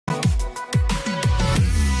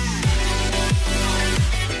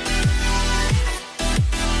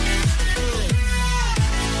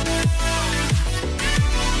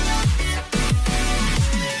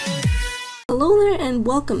and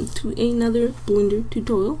welcome to another Blender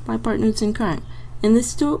tutorial by Partners in Crime. In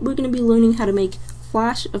this tutorial we're going to be learning how to make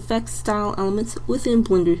flash effects style elements within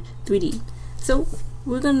Blender 3D. So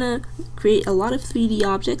we're going to create a lot of 3D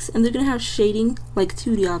objects and they're going to have shading like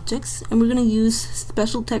 2D objects, and we're going to use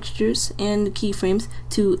special textures and keyframes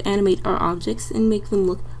to animate our objects and make them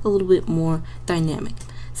look a little bit more dynamic.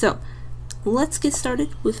 So let's get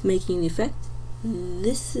started with making the effect.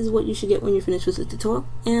 This is what you should get when you're finished with the tutorial,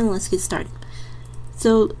 and let's get started.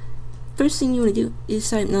 So first thing you want to do is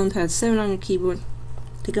type numpad 7 on your keyboard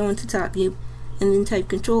to go into top view, and then type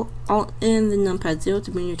Control Alt and the numpad 0 to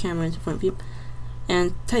bring your camera into front view,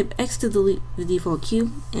 and type X to delete the default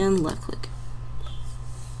cube and left click.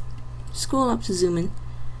 Scroll up to zoom in.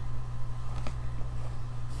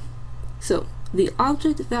 So the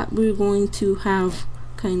object that we're going to have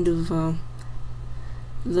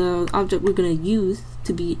the object we're going to use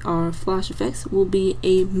to be our flash effects will be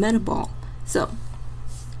a meta ball. So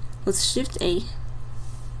let's shift A,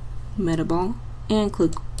 meta ball, and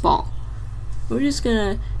click ball. We're just going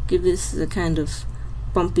to give this a kind of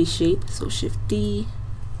bumpy shape, so shift D,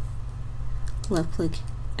 left click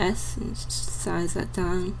S and size that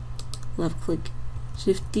down, left click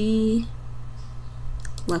shift D,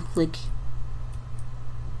 left click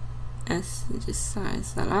S and just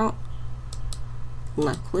size that out,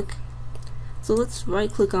 left click. So let's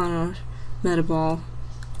right click on our meta ball,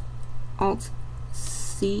 Alt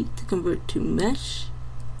C to convert to mesh,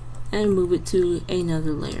 and move it to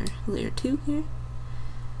another layer, layer 2 here,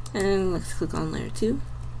 and let's click on layer 2.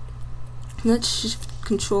 Let's shift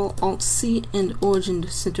Control Alt C and origin to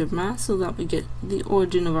center of mass so that we get the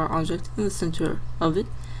origin of our object in the center of it,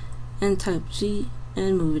 and type G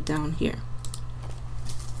and move it down here.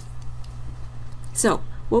 So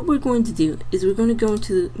what we're going to do is we're going to go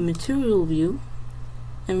into the material view,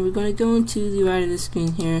 and we're going to go into the right of the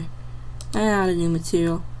screen here and add a new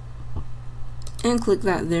material and click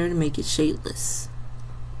that there to make it shadeless.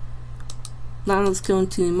 Now let's go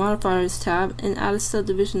into the modifiers tab and add a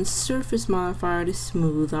subdivision surface modifier to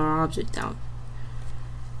smooth our object out.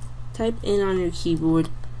 Type in on your keyboard,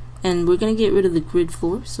 and we're going to get rid of the grid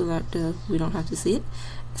floor so that we don't have to see it.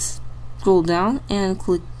 Scroll down and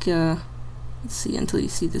click let's see until you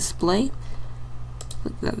see display.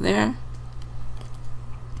 Click that there,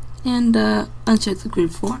 and uncheck the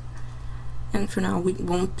grid floor. And for now we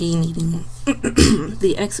won't be needing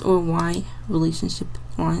the X or Y relationship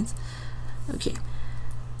lines. Okay.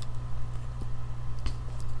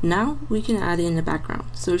 Now we can add in the background.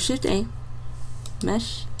 So shift A,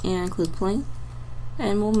 mesh, and click plane,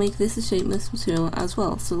 and we'll make this a shapeless material as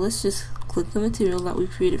well. So let's just click the material that we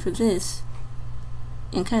created for this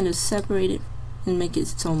and kind of separate it and make it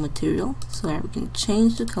its own material so that we can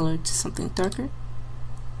change the color to something darker,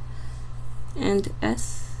 and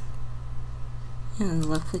S and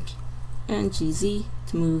left click and GZ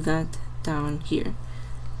to move that down here,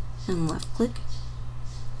 and left click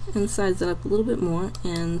and size that up a little bit more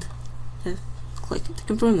and left click to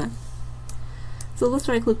confirm that. So let's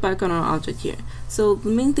right click back on our object here. So the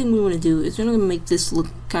main thing we want to do is we're going to make this look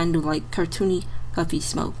kind of like cartoony puffy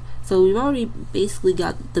smoke. So we've already basically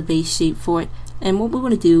got the base shape for it, and what we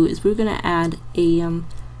want to do is we're going to add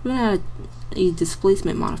a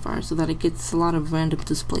displacement modifier so that it gets a lot of random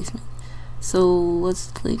displacement. So let's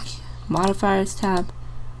click modifiers tab,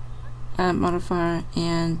 add modifier,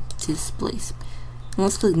 and displace. And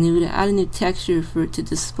let's click new to add a new texture for it to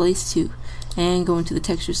displace to, and go into the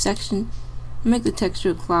texture section and make the texture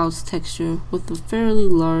a clouds texture with a fairly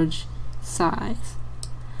large size.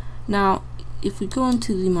 Now if we go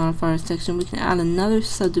into the modifiers section, we can add another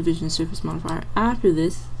subdivision surface modifier after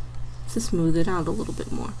this to smooth it out a little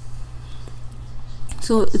bit more.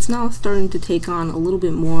 So it's now starting to take on a little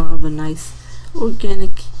bit more of a nice organic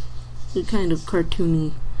kind of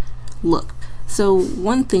cartoony look. So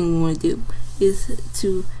one thing we want to do is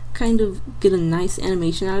to kind of get a nice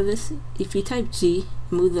animation out of this. If you type G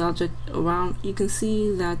and move the object around, you can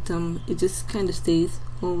see that it just kind of stays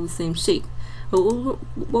all the same shape. But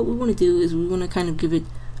what we want to do is we want to kind of give it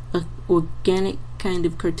an organic kind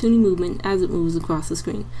of cartoony movement as it moves across the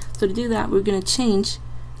screen. So to do that, we're going to change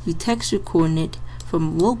the texture coordinate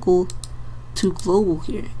from local to global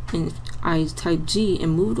here. And if I type G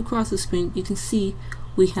and move it across the screen, you can see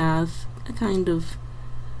we have a kind of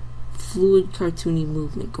fluid cartoony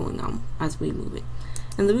movement going on as we move it.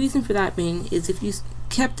 And the reason for that being is if you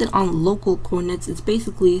kept it on local coordinates, it's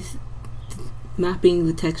basically mapping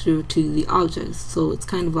the texture to the object, so it's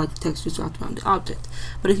kind of like the texture wrapped around the object.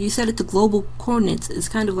 But if you set it to global coordinates, it's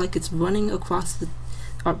kind of like it's running across the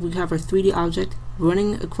we have our 3D object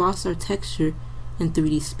running across our texture in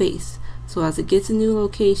 3D space. So as it gets a new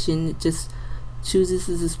location, it just chooses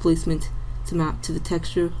the displacement to map to the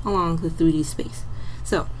texture along the 3D space.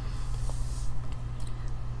 So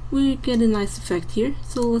we get a nice effect here.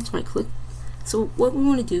 So let's right click. So what we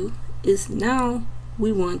want to do is now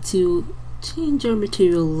we want to change our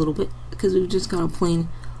material a little bit, because we've just got a plain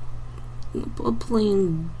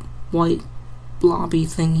white blobby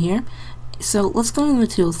thing here. So let's go in the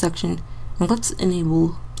material section and let's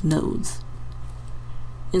enable nodes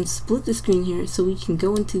and split the screen here so we can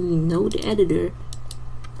go into the node editor.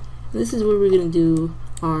 This is where we're going to do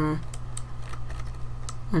our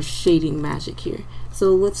shading magic here.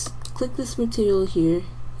 So let's click this material here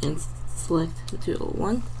and select material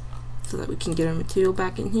 1 so that we can get our material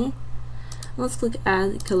back in here. Let's click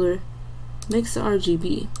add color, mix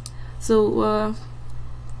RGB. So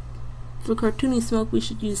for cartoony smoke we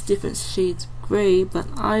should use different shades of gray, but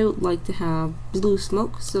I would like to have blue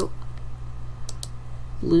smoke, so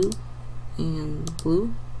blue and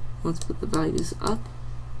blue. Let's put the values up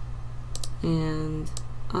and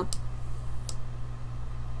up,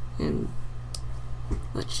 and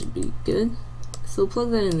that should be good. So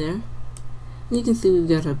plug that in there, and you can see we've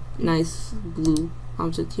got a nice blue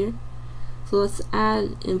object here. So let's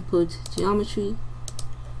add input geometry,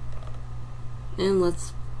 and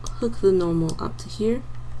let's hook the normal up to here.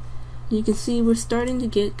 And you can see we're starting to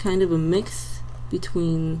get kind of a mix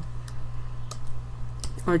between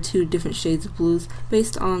our two different shades of blues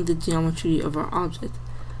based on the geometry of our object.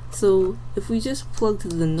 So if we just plug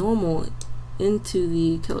the normal into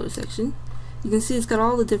the color section, you can see it's got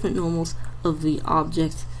all the different normals of the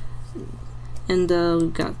object, and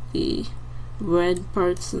we've got the red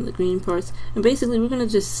parts and the green parts, and basically we're going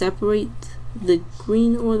to just separate the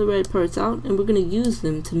green or the red parts out, and we're going to use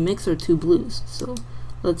them to mix our two blues. So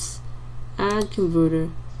let's add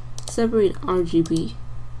converter, separate RGB,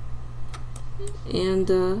 and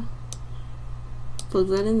plug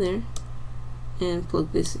that in there, and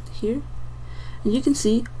plug this in here, and you can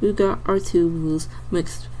see we've got our two blues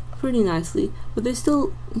mixed pretty nicely, but they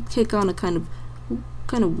still take on a kind of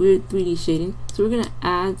weird 3D shading. So we're going to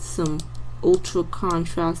add some ultra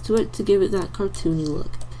contrast to it to give it that cartoony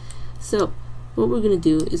look. So what we're going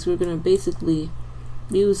to do is we're going to basically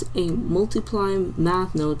use a multiply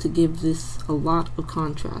math node to give this a lot of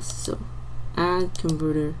contrast. So add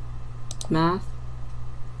converter math,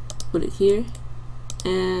 put it here,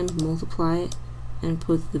 and multiply it and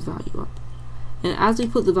put the value up. And as we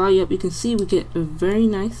put the value up, you can see we get a very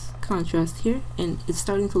nice contrast here, and it's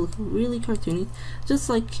starting to look really cartoony, just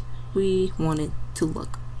like we want it to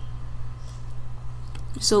look.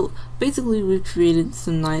 So basically we've created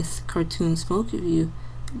some nice cartoon smoke. If you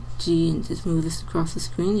G and just move this across the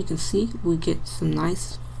screen, you can see we get some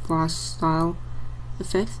nice flash style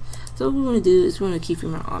effects. So what we want to do is we're going to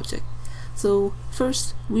keyframe our object. So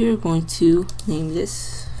first we are going to name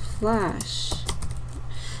this flash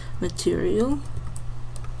material,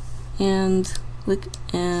 and click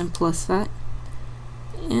and plus that,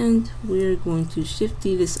 and we're going to shift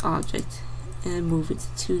D this object and move it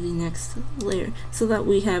to the next layer so that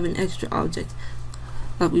we have an extra object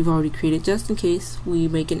that we've already created, just in case we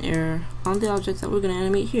make an error on the object that we're going to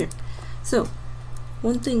animate here. So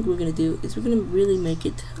one thing we're going to do is we're going to really make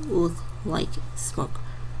it look like smoke.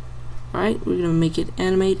 Alright, we're going to make it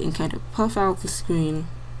animate and kind of puff out the screen.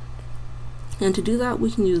 And to do that,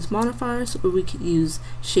 we can use modifiers or we could use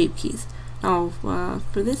shape keys. Now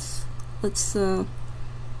for this, let's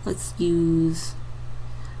use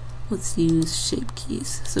shape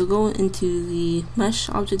keys. So go into the mesh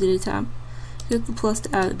object data tab, hit the plus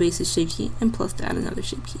to add a basis shape key, and plus to add another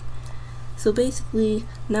shape key. So basically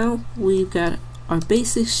now we've got our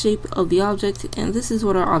basic shape of the object, and this is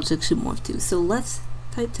what our object should morph to. So let's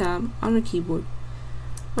type tab on our keyboard,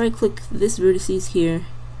 right click this vertices here,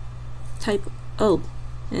 type O,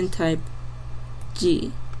 and type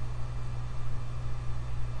G,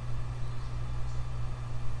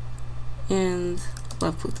 and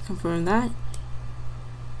left click to confirm that,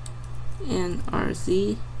 and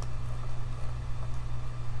RZ,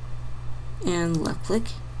 and left click,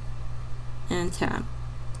 and tab,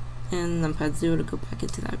 and numpad 0 to go back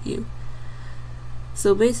into that view.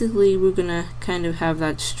 So basically we're gonna kind of have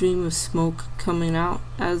that stream of smoke coming out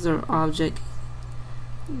as our object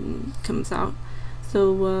comes out.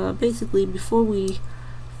 So basically before we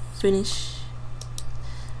finish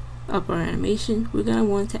up our animation, we're gonna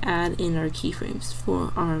want to add in our keyframes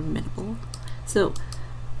for our metaball. So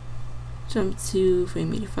jump to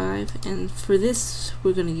frame 85, and for this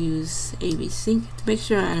we're gonna use AV sync to make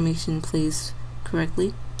sure our animation plays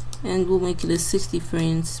correctly, and we'll make it a 60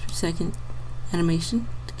 frames per second animation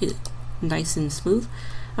to get it nice and smooth.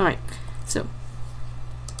 Alright, so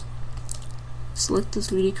select the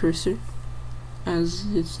 3D cursor,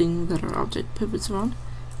 as the thing that our object pivots around,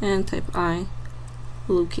 and type I,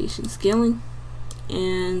 location scaling,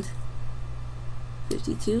 and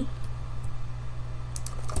 52,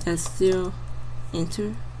 S0,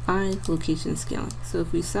 enter, I, location scaling. So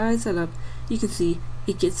if we size that up, you can see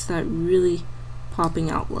it gets that really popping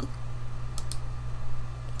out look.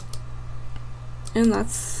 And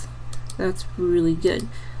that's really good.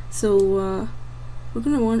 So we're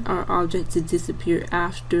going to want our object to disappear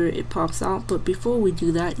after it pops out, but before we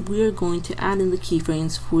do that, we are going to add in the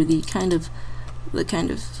keyframes for the kind of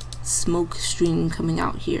smoke stream coming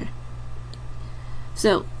out here.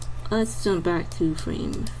 So let's jump back to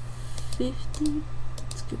frame 50.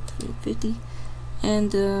 Let's go to frame 50,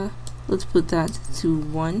 and let's put that to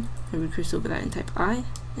 1. Hover cursor over that and type I.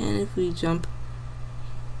 And if we jump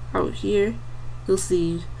out here, you'll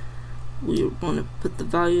see we want to put the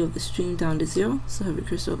value of the stream down to 0. So hover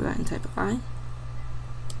cursor over that and type I.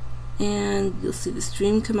 And you'll see the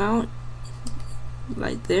stream come out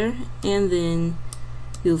right there, and then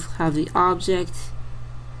you'll have the object,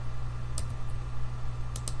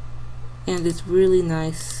 and it's really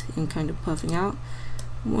nice and kind of puffing out.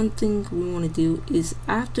 One thing we want to do is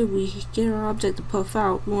after we get our object to puff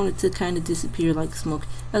out, we want it to kind of disappear like smoke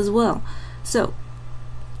as well. So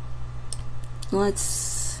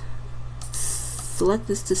let's select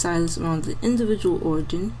this to size around the individual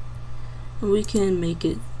origin, and we can make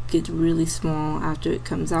it get really small after it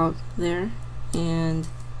comes out there, and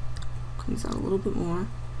comes out a little bit more.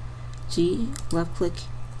 G, left click,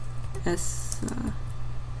 S0,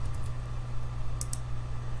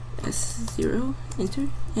 enter,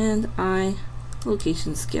 and I,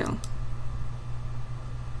 location scale.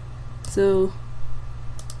 So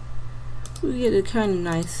we get a kind of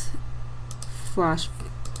nice flash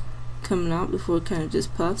coming out before it kind of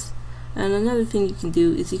just puffs. And another thing you can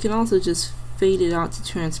do is you can also just fade it out to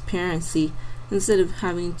transparency instead of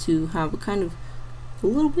having to have a kind of a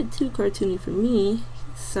little bit too cartoony for me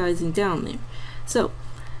sizing down there. So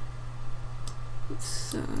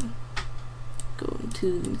let's go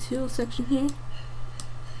into the material section here,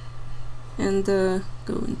 and go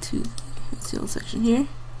into the material section here,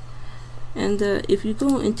 and if you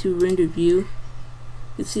go into render view, you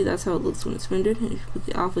can see that's how it looks when it's rendered. And if you put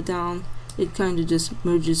the alpha down, it kind of just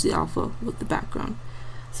merges the alpha with the background.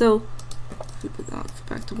 So if we put the alpha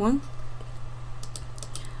back to 1,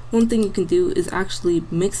 one thing you can do is actually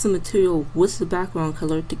mix the material with the background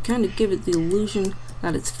color to kind of give it the illusion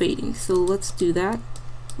that it's fading. So let's do that.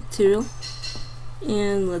 Material,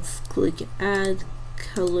 and let's click add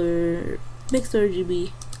color, mix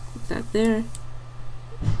RGB, put that there.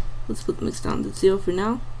 Let's put the mix down to 0 for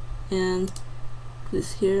now, and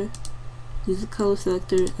this here, use the color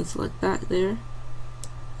selector and select that there,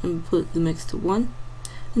 and put the mix to 1,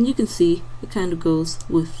 and you can see it kind of goes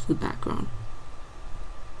with the background.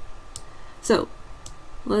 So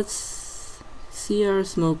let's see our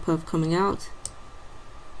smoke puff coming out.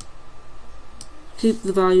 Keep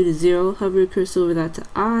the value to 0, hover your cursor over that to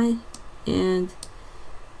I, and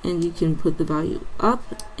you can put the value up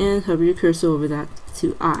and hover your cursor over that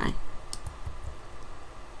to I.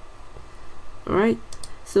 Alright,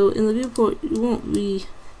 so in the viewport you won't be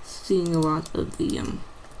seeing a lot of the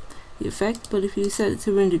effect, but if you set it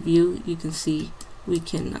to render view, you can see we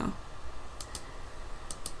can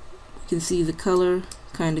see the color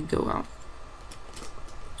kind of go out.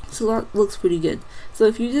 So that looks pretty good. So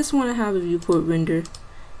if you just want to have a viewport render,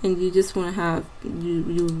 and you just want to have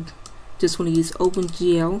you just want to use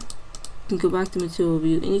OpenGL, you can go back to material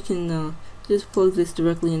view, and you can just plug this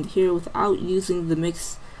directly into here without using the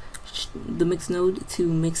mix node to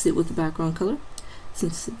mix it with the background color,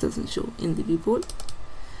 since it doesn't show in the viewport.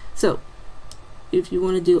 So if you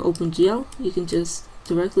want to do OpenGL, you can just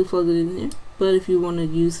directly plug it in there. But if you want to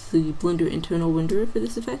use the Blender internal renderer for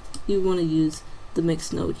this effect, you want to use the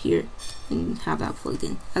mix node here and have that plugged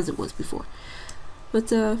in as it was before. But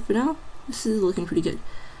for now, this is looking pretty good.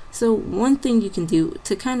 So one thing you can do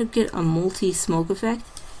to kind of get a multi-smoke effect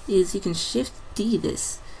is you can Shift D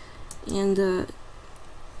this, and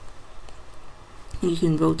you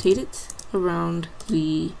can rotate it around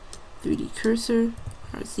the 3D cursor,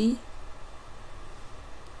 RZ,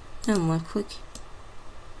 and left click.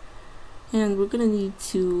 And we're going to need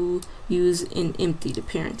to use an empty to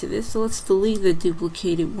parent to this. So let's delete the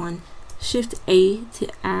duplicated one. Shift A to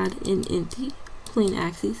add an empty plane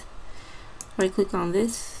axis. Right click on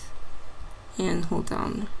this and hold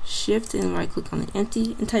down Shift and right click on the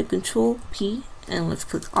empty and type Control P, and let's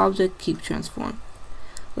click Object, keep transform.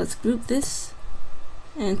 Let's group this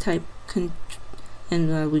and type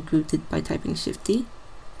we grouped it by typing Shift D.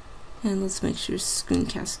 And let's make sure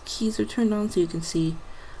screencast keys are turned on so you can see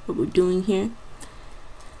what we're doing here.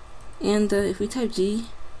 And if we type G,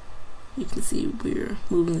 you can see we're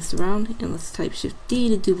moving this around, and let's type Shift D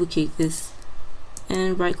to duplicate this,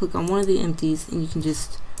 and right click on one of the empties, and you can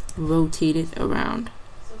just rotate it around,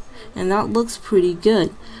 and that looks pretty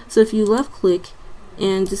good. So if you left click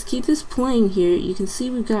and just keep this playing here, you can see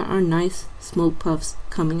we've got our nice smoke puffs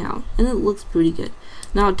coming out, and it looks pretty good.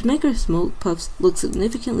 Now, to make our smoke puffs look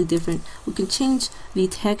significantly different, we can change the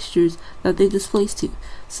textures that they displace to.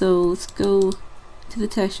 So let's go to the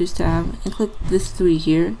textures tab and click this 3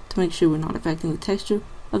 here to make sure we're not affecting the texture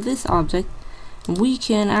of this object, and we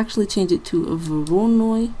can actually change it to a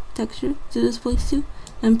Voronoi texture to displace to,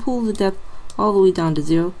 and pull the depth all the way down to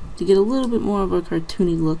 0 to get a little bit more of a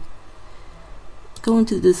cartoony look. Go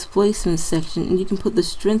into the displacement section, and you can put the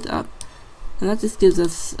strength up, and that just gives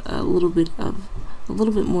us a little bit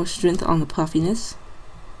more strength on the puffiness.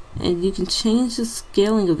 And you can change the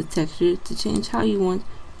scaling of the texture to change how you want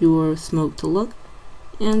your smoke to look.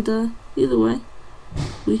 And either way,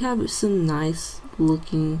 we have some nice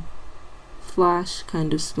looking flash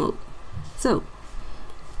kind of smoke. So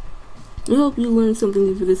we hope you learned something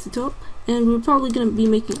new for this tutorial, and we're probably going to be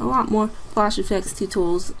making a lot more flash effects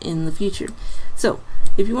tutorials in the future. So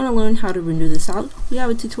if you want to learn how to render this out, we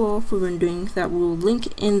have a tutorial for rendering that we'll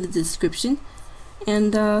link in the description.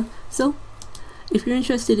 And so if you're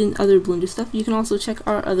interested in other Blender stuff, you can also check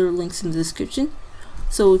our other links in the description.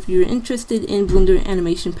 So if you're interested in Blender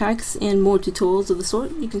animation packs and more tutorials of the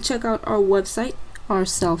sort, you can check out our website, our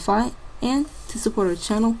Selfie, and to support our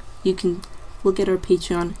channel, you can look at our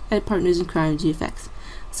Patreon at Partners in Crime GFX.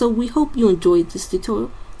 So we hope you enjoyed this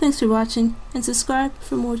tutorial. Thanks for watching, and subscribe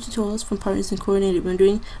for more tutorials from Partners in Coordinated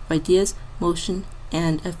Rendering of Ideas, Motion,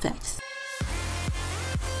 and Effects.